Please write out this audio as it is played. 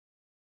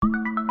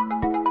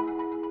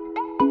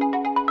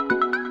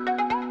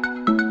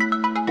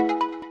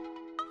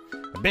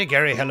Big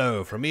hairy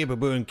hello from me,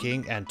 Baboon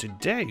King, and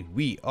today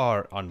we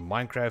are on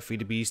Minecraft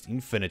FTB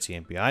Infinity,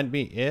 and behind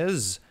me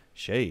is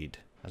Shade.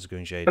 How's it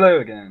going, Shade? Hello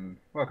again.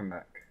 Welcome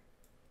back.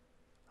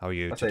 How are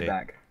you I today? say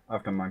back.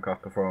 I've done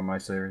Minecraft before on my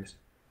series.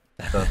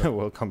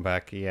 Welcome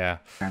back, yeah.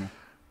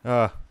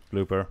 Kinda.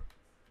 Blooper.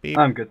 Beep.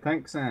 I'm good,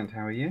 thanks. And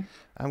how are you?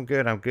 I'm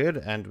good,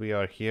 and we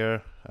are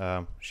here.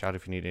 Shout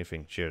if you need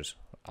anything. Cheers.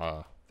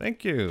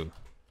 Thank you.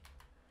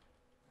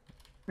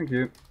 Thank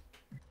you.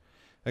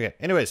 Okay,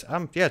 anyways,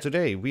 yeah,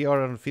 today we are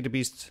on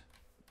FTB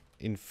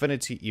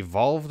Infinity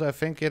Evolved, I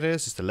think it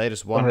is. It's the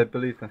latest one. I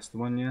believe that's the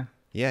one, yeah.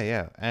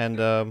 Yeah,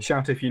 and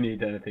Shout if you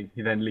need anything.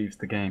 He then leaves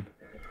the game.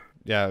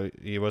 yeah,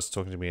 he was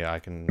talking to me. I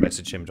can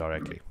message him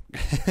directly.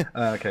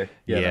 Okay.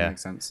 Yeah, that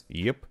makes sense.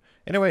 Yep.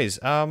 Anyways,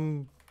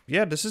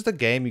 yeah, this is the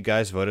game you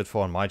guys voted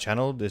for on my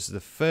channel. This is the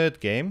third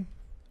game,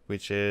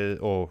 which is,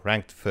 or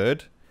ranked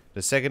third.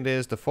 The second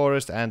is The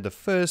Forest, and the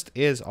first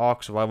is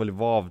Ark Survival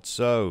Evolved.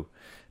 So,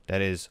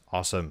 that is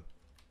awesome.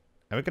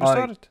 And we're gonna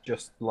start it.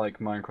 Just like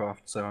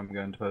Minecraft, so I'm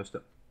going to post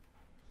it.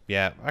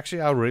 Yeah,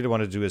 actually, I really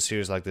want to do a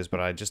series like this,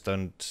 but I just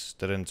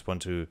didn't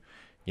want to,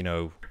 you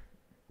know,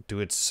 do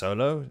it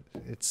solo.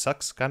 It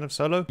sucks kind of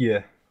solo.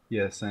 Yeah,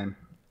 same.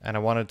 And I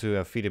wanted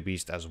to feed a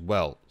beast as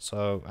well.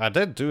 So I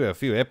did do a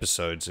few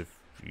episodes. If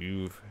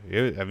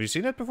have you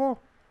seen it before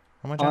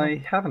on my channel? I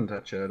haven't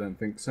actually. I don't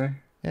think so.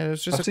 Yeah,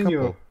 there's just I've a seen couple.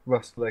 your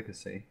Rust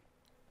Legacy.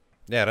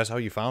 Yeah, that's how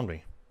you found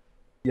me.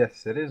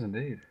 Yes, it is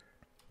indeed.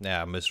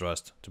 Yeah, I miss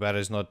Rust. Too bad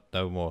there's no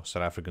more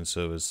South African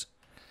servers.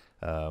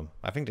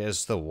 I think there's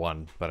still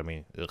one, but I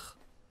mean, ugh.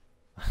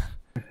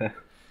 And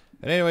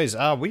anyways,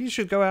 we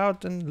should go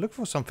out and look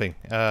for something.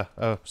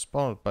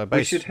 Spawn by base.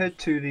 We should head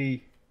to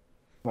the.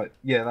 Right,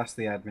 yeah, that's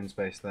the admin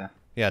space there.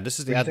 Yeah, this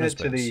is the We should admin head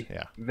space. to the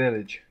Yeah,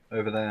 village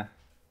over there.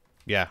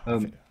 yeah.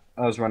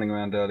 I was running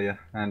around earlier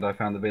and I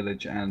found the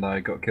village and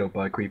I got killed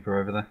by a creeper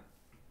over there.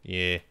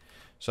 Yeah.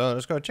 So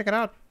let's go check it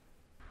out.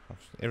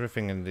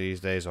 Everything in these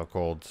days are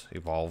called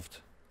evolved.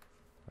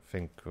 I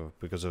think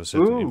because of a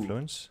certain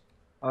influence.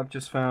 I've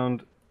just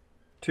found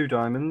 2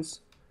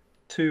 diamonds,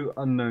 2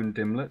 unknown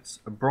dimlets,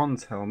 a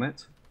bronze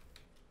helmet,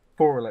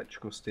 4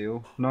 electrical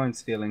steel, 9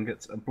 steel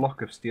ingots, a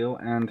block of steel,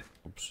 and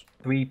Oops.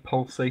 3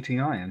 pulsating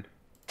iron.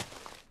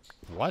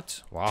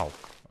 What? Wow.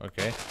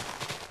 Okay.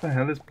 What the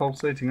hell is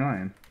pulsating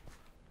iron?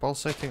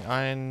 Pulsating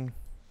iron.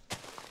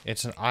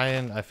 It's an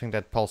iron, I think,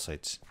 that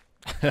pulsates.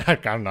 I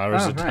can't narrow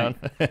it down.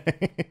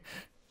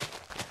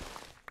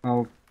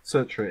 I'll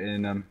search for it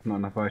in not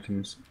enough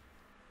items.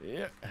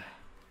 Yeah.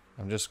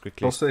 I'm just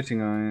quickly.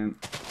 Pulsating iron,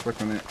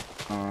 click on it.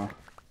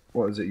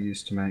 What is it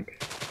used to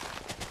make?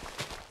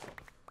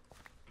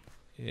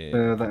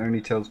 Yeah. That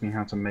only tells me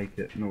how to make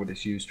it, not what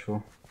it's used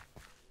for.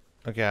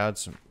 Okay, I had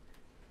some.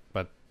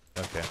 But,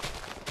 okay.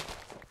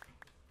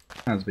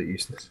 That's a bit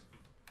useless.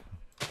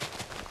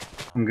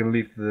 I'm going to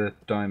leave the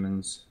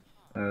diamonds,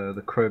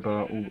 the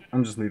crowbar,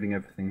 I'm just leaving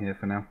everything here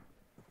for now.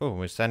 Oh,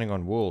 we're standing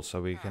on wool,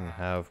 so we can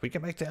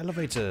make the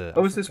elevator.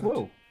 Oh, is this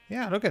wool?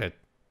 Yeah, look at it.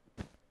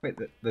 Wait,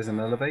 there's an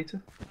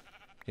elevator?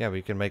 Yeah,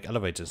 we can make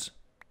elevators.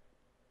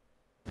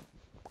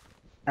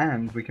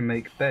 And we can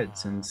make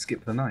beds and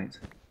skip the night.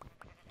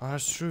 Oh,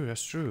 that's true,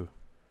 that's true.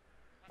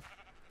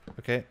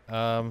 Okay,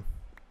 A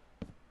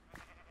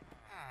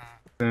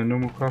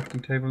normal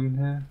crafting table in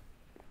here?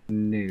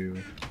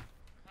 No.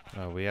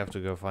 oh, we have to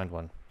go find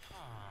one.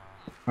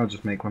 I'll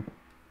just make one.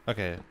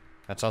 Okay,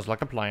 that sounds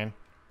like a plan.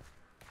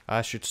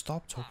 I should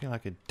stop talking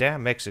like a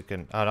damn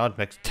Mexican. Oh, not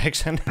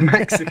Texan.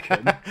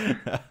 Mexican?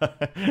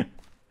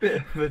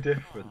 Bit of a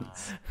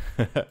difference.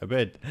 A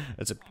bit.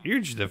 That's a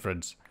huge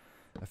difference.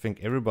 I think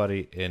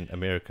everybody in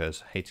America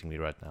is hating me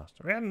right now.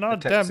 We're not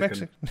damn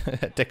Mexican.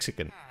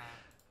 Texican.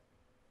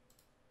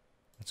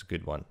 That's a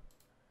good one.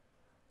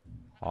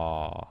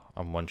 Aw,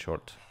 I'm one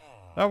short.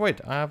 Oh wait,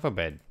 I have a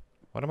bed.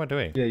 What am I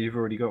doing? Yeah, you've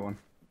already got one.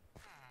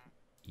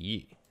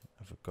 Yeah,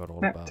 I forgot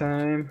all Nap about it.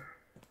 time.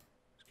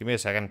 Just give me a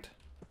second.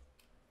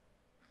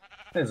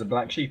 There's a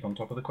black sheep on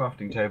top of the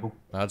crafting table.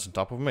 That's on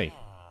top of me.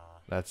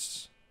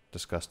 That's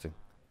disgusting.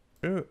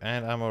 Ooh,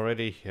 and I'm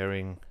already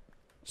hearing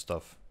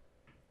stuff.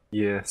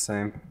 Yeah,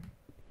 same.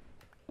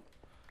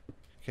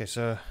 Okay,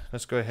 so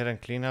let's go ahead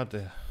and clean out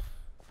the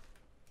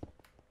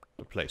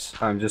place.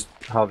 I'm just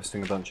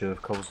harvesting a bunch of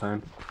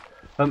cobblestone.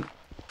 Do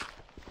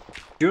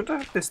you want to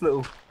have this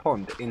little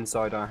pond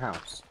inside our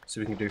house so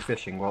we can do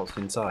fishing whilst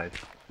inside?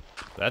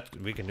 That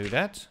we can do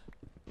that.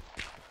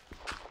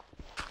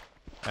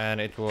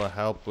 And it will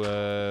help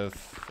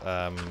with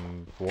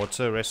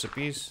water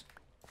recipes.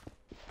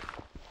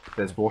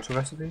 There's water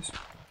recipes?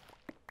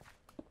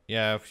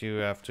 Yeah, if you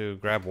have to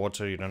grab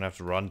water, you don't have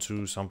to run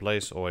to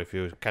someplace. Or if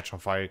you catch on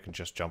fire, you can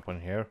just jump on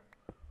here.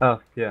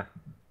 Oh, yeah.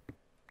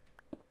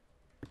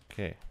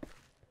 Okay.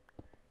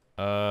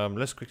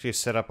 Let's quickly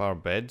set up our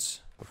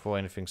beds before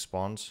anything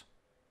spawns.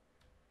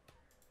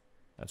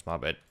 That's my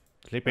bed.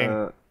 Sleeping.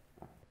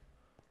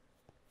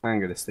 I'm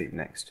going to sleep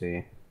next to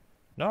you.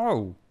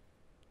 No!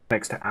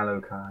 Next to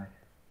Alokai.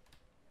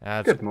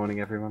 That's Good morning,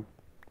 everyone.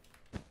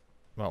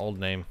 my old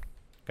name.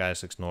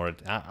 Guys, ignore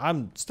it.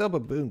 I'm still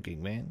Baboon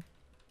King, man.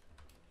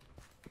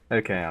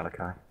 Okay,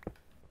 Alakai.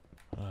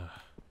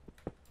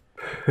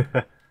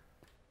 You're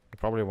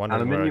probably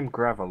wondering where Aluminium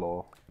gravel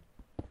ore.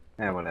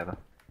 Yeah, whatever.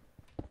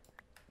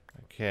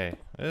 Okay,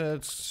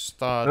 let's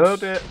start. Oh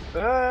dear!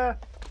 Ah!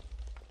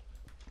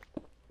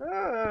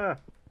 Ah!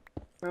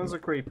 That was a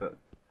creeper.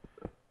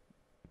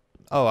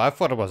 Oh, I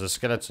thought it was a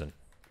skeleton.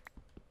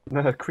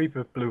 No, a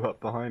creeper blew up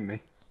behind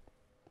me.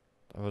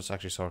 That was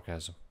actually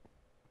sarcasm.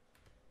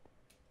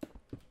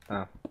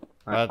 Oh,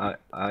 But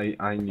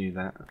I knew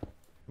that.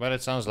 but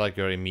it sounds like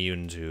you're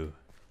immune to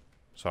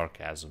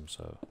sarcasm.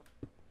 So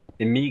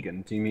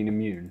Immune? Do you mean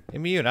immune?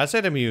 immune. I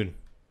said immune.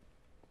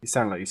 You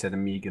sound like you said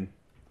Amigan,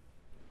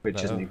 which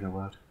No. isn't even a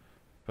word.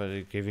 But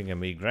it giving a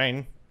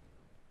migraine.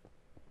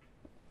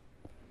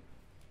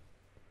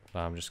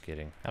 No, I'm just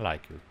kidding. I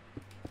like you.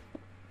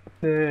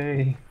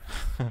 Hey,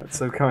 that's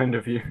so kind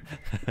of you.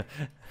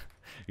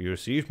 You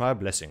received my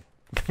blessing.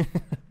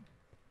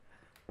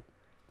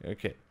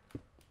 Okay.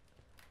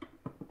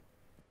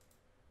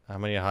 How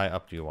many high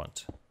up do you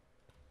want?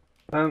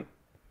 I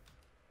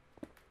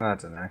don't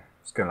know.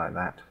 Let's go like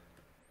that.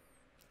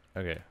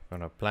 Okay, I'm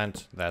gonna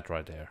plant that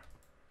right there.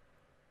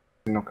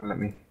 You're not gonna let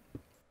me.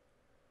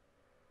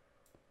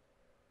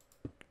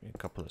 A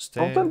couple of Oh,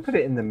 stairs. don't put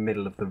it in the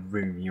middle of the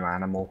room, you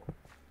animal.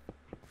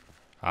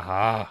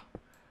 Aha!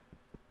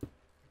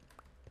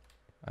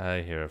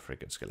 I hear a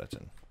freaking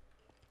skeleton.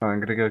 Oh, I'm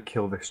gonna go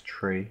kill this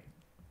tree.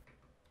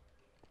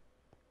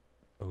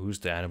 Who's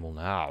the animal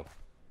now?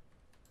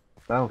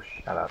 Oh,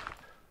 shut up.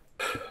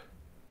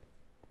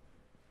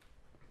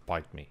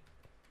 Bite me.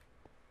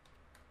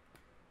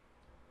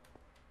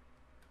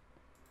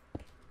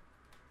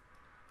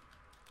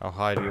 How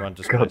high do you want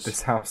this God, place?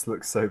 this house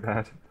looks so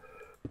bad.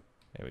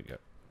 There we go.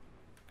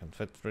 Can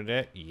fit through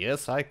there?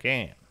 Yes, I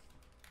can.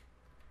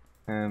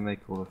 And make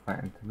all of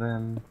that into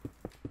them.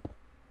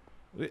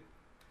 I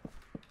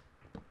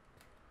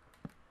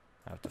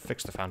have to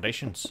fix the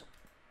foundations.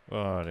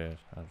 Oh, dear.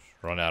 I've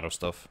run out of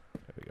stuff.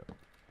 There we go.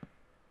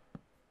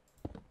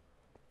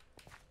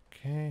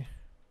 Okay.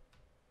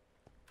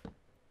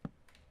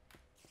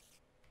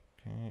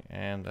 Okay,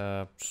 and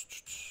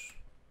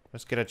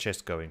let's get a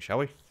chest going, shall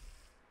we?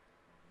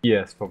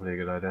 Yes, probably a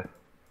good idea.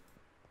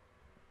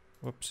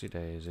 Whoopsie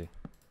daisy.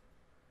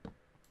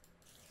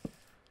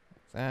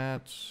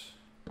 That.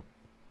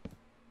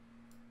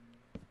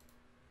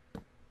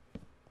 Do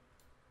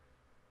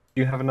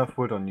you have enough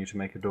wood on you to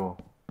make a door?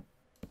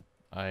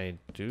 I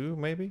do,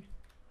 maybe?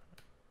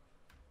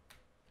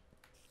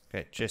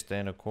 Okay, chest there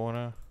in a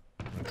corner.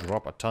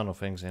 Drop a ton of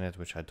things in it,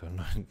 which I don't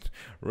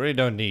really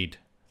don't need.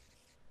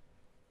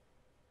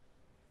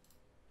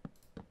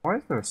 Why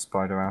is there a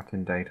spider out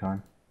in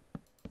daytime?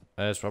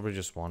 It's probably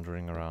just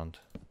wandering around.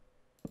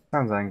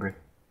 Sounds angry.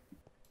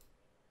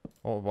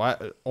 Or why?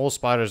 All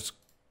spiders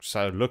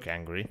look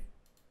angry.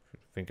 If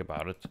you think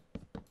about it.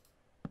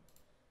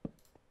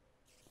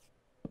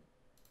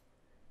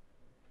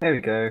 There we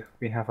go.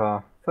 We have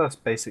our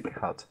first basic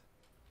hut.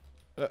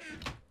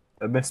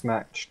 A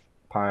mismatched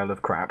pile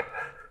of crap.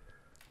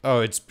 Oh,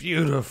 it's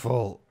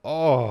beautiful.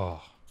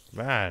 Oh,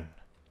 man.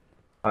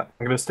 I'm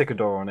going to stick a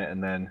door on it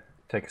and then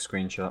take a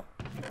screenshot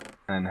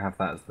and have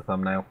that as the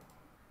thumbnail.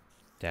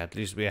 Yeah, at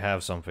least we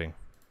have something.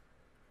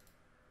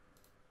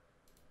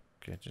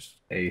 Okay, just...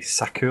 A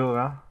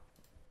sakura,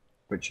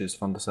 which is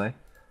fun to say.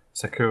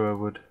 Sakura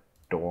wood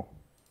door.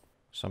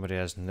 Somebody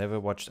has never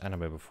watched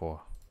anime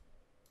before.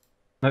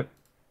 Nope.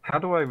 How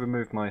do I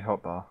remove my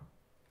hotbar?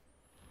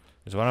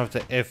 It's one of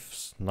the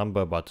F's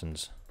number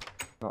buttons.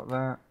 Not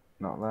that,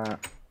 not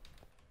that.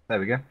 There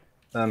we go.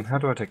 How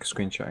do I take a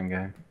screenshot in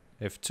game?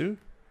 F2,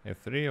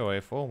 F3 or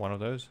F4, one of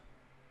those.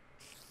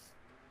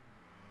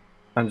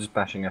 I'm just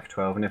bashing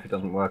F12, and if it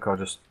doesn't work, I'll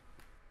just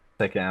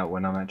take it out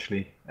when I'm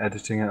actually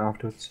editing it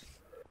afterwards.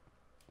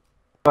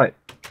 Right,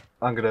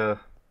 I'm gonna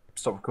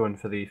stop recording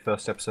for the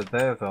first episode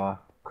there of our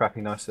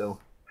crappy nice little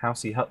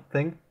housey hut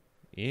thing.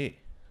 Yeah,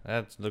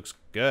 that looks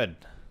good.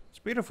 It's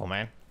beautiful,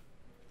 man.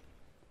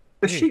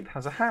 The Hey. sheep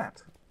has a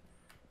hat.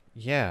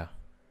 Yeah.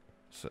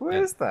 So,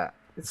 Where is that?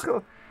 It's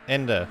got.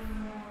 Ender.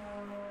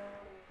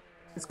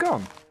 It's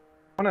gone.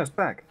 Oh no, it's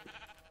back.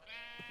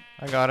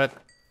 I got it.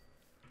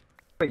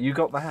 Wait, you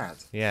got the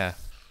hat? Yeah.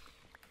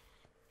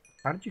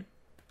 How did you?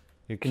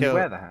 You Can you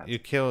wear the hat? You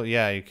kill.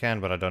 Yeah, you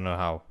can, but I don't know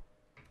how.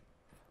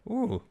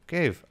 Ooh,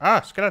 cave.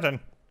 Ah, skeleton.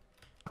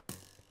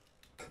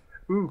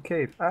 Ooh,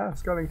 cave. Ah,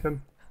 Skellington.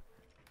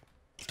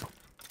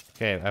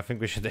 Okay, I think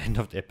we should end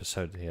of the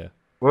episode here.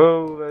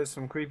 Whoa, there's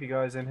some creepy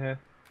guys in here.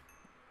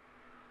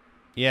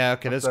 Yeah,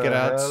 okay, let's What get the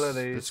out. hell are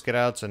these? Let's get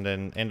out and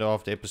then end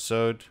off the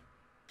episode.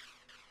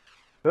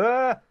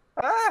 Ah!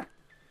 Ah!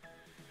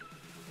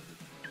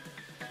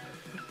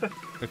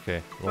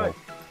 Okay, well, Right.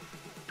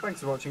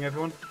 Thanks for watching,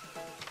 everyone.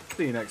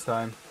 See you next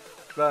time.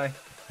 Bye.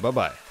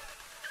 bye-bye.